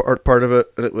Hemlock was part of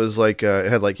it, and it was like it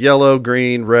had like yellow,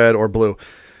 green, red, or blue,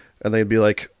 and they'd be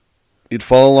like, you'd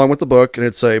follow along with the book, and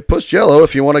it'd say push yellow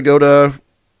if you want to go to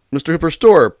Mr. Hooper's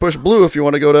store, push blue if you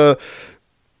want to go to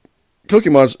Cookie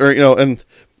Monster, or, you know, and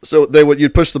so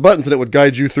you'd push the buttons and it would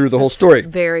guide you through the whole story.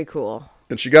 Very cool.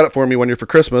 And she got it for me one year for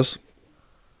Christmas.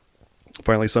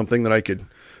 Finally, something that I could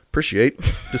appreciate.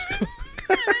 Just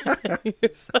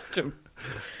You're such a.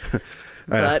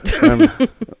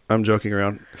 I'm joking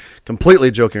around,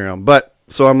 completely joking around. But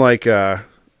so I'm like, that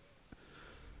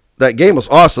game was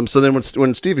awesome. So then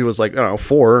when Stevie was like, I don't know,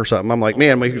 4 or something, I'm like,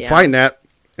 man, we could find that.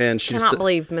 And she cannot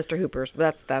believe Mr. Hooper's,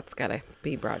 but that's got to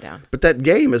be brought down. But that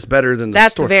game is better than the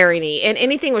That's story. very neat. And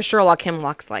anything with Sherlock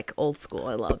Hemlock's like old school.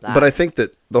 I love that. But I think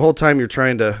that the whole time you're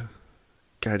trying to,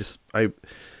 God, I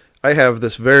have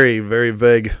this very, very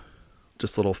vague,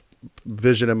 just little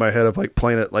vision in my head of like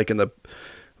playing it like in the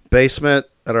basement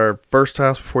at our first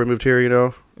house before we moved here, you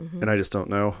know, and I just don't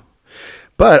know.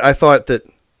 But I thought that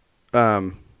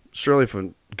surely if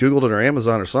I Googled it or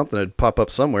Amazon or something, it'd pop up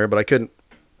somewhere, but I couldn't.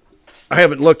 I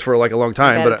haven't looked for like a long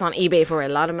time. But it's on eBay for a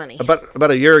lot of money.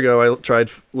 About a year ago, I tried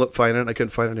finding it. And I couldn't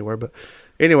find it anywhere. But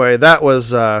anyway, that was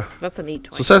that's a neat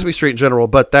toy. So Sesame Street in general,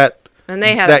 but that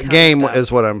game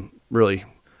is what I'm really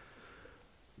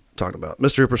talking about.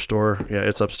 Mr. Hooper's store, yeah,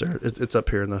 it's upstairs. It's up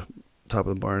here in the top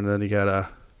of the barn. And then you got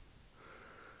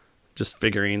just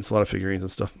figurines, a lot of figurines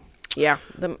and stuff. Yeah,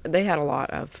 they had a lot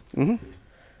of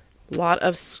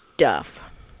stuff.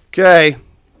 Okay.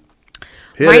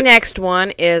 My next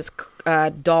one is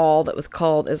a doll that was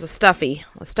called, it was a stuffy,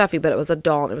 but it was a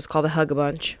doll, and it was called a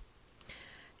Hug-a-Bunch.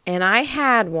 And I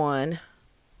had one,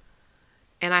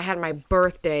 and I had my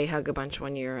birthday Hug-a-Bunch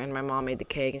one year, and my mom made the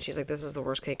cake, and she's like, this is the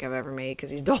worst cake I've ever made, because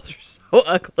these dolls are so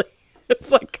ugly.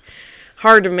 It's like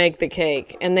hard to make the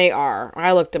cake, and they are.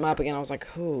 I looked them up again, I was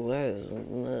like, ooh,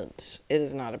 it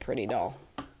is not a pretty doll.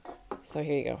 So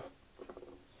here you go.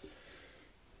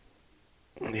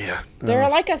 Yeah. They're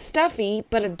like a stuffy,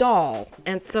 but a doll.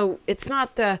 And so it's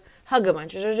not the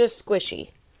Hug-a-Bunches. They're just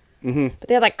squishy. But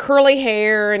they had like curly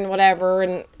hair and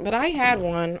whatever. But I had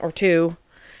one or two.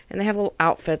 And they have little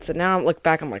outfits. And now I look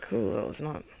back, I'm like, ooh, that was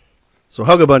not. So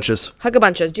Hug-a-Bunches.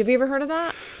 Hug-a-Bunches. Have you ever heard of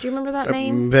that? Do you remember that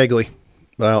name? Vaguely.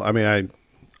 Well, I mean,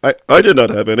 I did not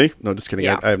have any. No, just kidding.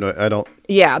 Yeah. I don't.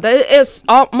 Yeah,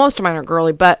 most of mine are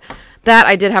girly. But that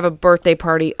I did have a birthday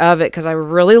party of it because I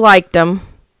really liked them.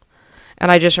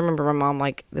 And I just remember my mom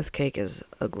like, this cake is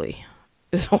ugly.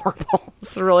 It's horrible.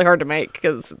 It's really hard to make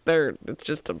because it's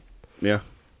just a... Yeah.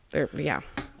 Yeah. Well,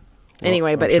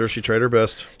 anyway, but I'm sure she tried her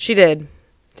best. She did.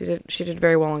 She did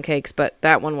very well on cakes, but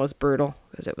that one was brutal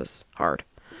because it was hard.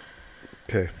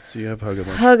 Okay, so you have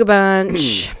Hug-a-Bunch.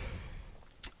 Hug-a-Bunch.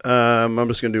 I'm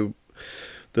just going to do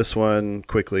this one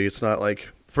quickly. It's not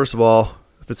like, first of all,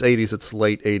 if it's 80s, it's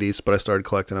late 80s, but I started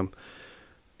collecting them.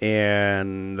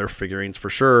 And they're figurines for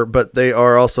sure, but they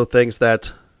are also things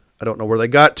that I don't know where they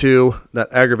got to.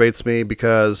 That aggravates me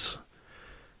because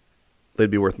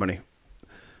they'd be worth money.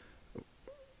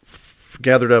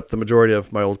 Gathered up the majority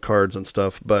of my old cards and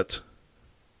stuff, but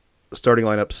the starting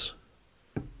lineups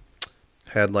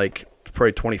had like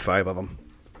probably 25 of them.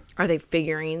 Are they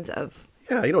figurines of?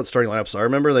 Yeah, you know what starting lineups are.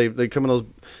 Remember, they come in those,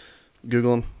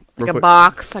 Google them. Like a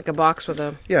box with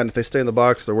a... Yeah, and if they stay in the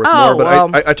box, they're worth more. But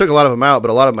well, I took a lot of them out, but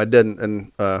a lot of them I didn't.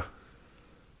 And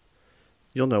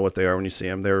you'll know what they are when you see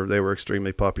them. They were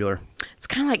extremely popular. It's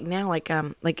kind of like now,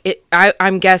 like it.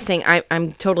 I'm guessing.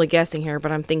 I'm totally guessing here,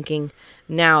 but I'm thinking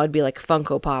now it'd be like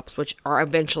Funko Pops, which are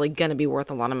eventually going to be worth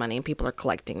a lot of money, and people are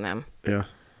collecting them. Yeah,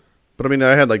 but I mean,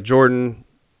 I had like Jordan,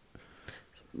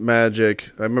 Magic.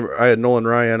 I remember I had Nolan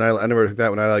Ryan. I never took that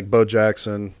one. I had like Bo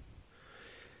Jackson,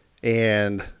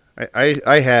 and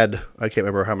I had, I can't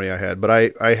remember how many I had, but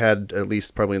I had at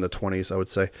least probably in the 20s, I would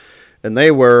say. And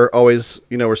they were always,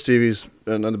 where Stevie's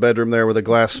in the bedroom there with a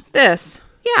glass. This.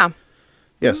 Yeah.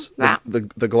 Yes. Mm-hmm.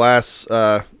 The glass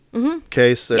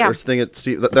case or thing at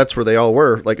Steve, that's where they all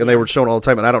were. Like, and they were shown all the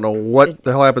time, and I don't know what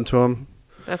the hell happened to them.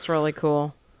 That's really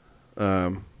cool.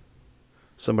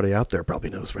 Somebody out there probably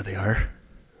knows where they are.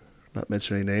 Not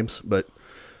mentioning any names, but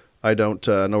I don't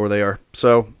know where they are.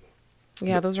 So...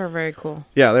 Yeah, those are very cool.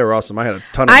 Yeah, they were awesome. I had a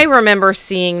ton of them. I remember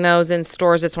seeing those in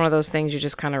stores. It's one of those things you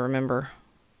just kind of remember.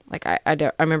 Like, I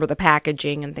remember the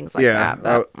packaging and things like that.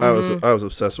 Yeah, I was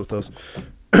obsessed with those.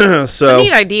 It's a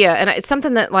neat idea, and it's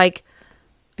something that, like,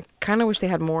 I kind of wish they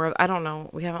had more of. I don't know.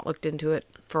 We haven't looked into it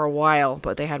for a while,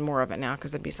 but they had more of it now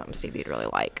because it'd be something Stevie'd really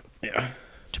like. Yeah.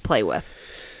 To play with.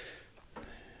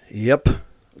 Yep.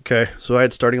 Okay, so I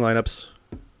had starting lineups.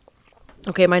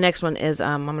 Okay, my next one is,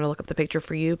 I'm going to look up the picture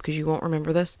for you because you won't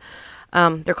remember this.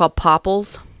 They're called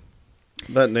Popples.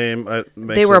 That name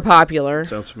makes They were popular.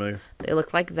 Sounds familiar. They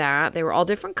looked like that. They were all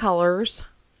different colors.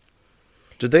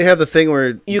 Did they have the thing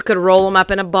where... You could roll them up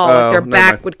in a ball. Like their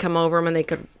back would come over them, and they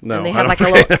could... No, and they had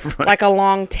like a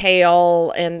long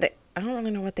tail, and I don't really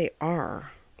know what they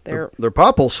are. They're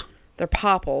Popples. They're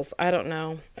Popples. I don't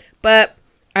know. But...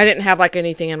 I didn't have, like,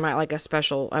 anything in my, like, a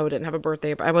special, I didn't have a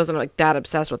birthday, but I wasn't, like, that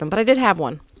obsessed with them, but I did have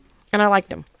one, and I liked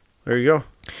them. There you go.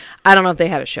 I don't know if they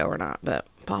had a show or not, but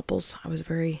Popples, I was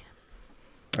very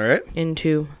all right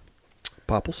into.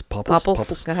 Popples.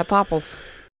 Gotta have Popples.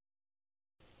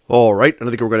 All right, and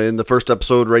I think we're going to end the first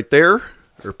episode right there,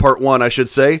 or part one, I should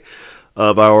say,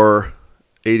 of our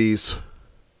 80s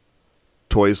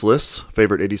toys lists,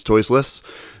 favorite 80s toys lists.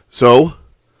 So...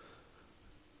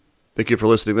 Thank you for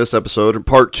listening to this episode.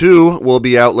 Part 2 will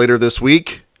be out later this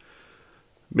week.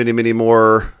 Many, many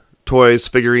more toys,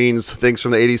 figurines, things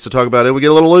from the 80s to talk about. And we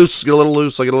get a little loose. I get a little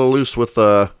loose with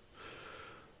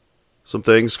some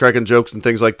things, cracking jokes and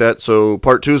things like that. So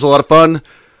part 2 is a lot of fun.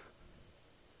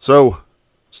 So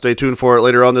stay tuned for it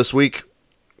later on this week.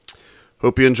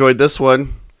 Hope you enjoyed this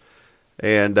one.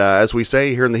 And as we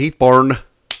say here in the Heath Barn,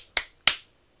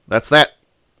 that's that.